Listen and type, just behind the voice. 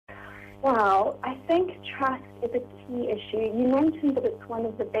Well, I think trust is a key issue. You mentioned that it's one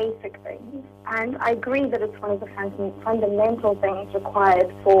of the basic things, and I agree that it's one of the fundamental things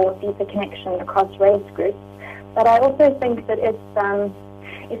required for deeper connection across race groups. But I also think that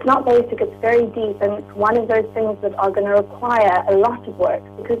it's not basic, it's very deep, and it's one of those things that are going to require a lot of work,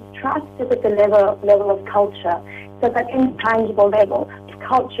 because trust is at the level of culture, so at that intangible level of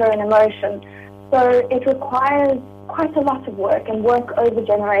culture and emotion. So it requires quite a lot of work and work over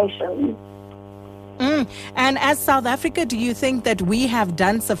generations. And as South Africa, do you think that we have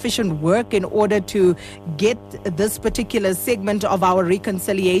done sufficient work in order to get this particular segment of our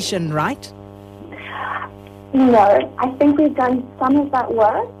reconciliation right? No, I think we've done some of that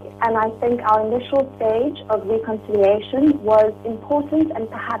work, and I think our initial stage of reconciliation was important and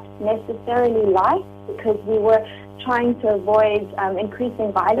perhaps necessarily light, because we were trying to avoid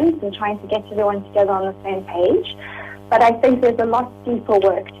increasing violence and trying to get everyone together on the same page. But I think there's a lot deeper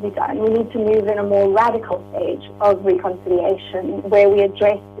work to be done. We need to move in a more radical stage of reconciliation, where we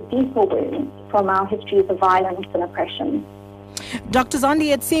address the deeper wounds from our histories of violence and oppression. Dr.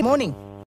 Zondi, it's morning.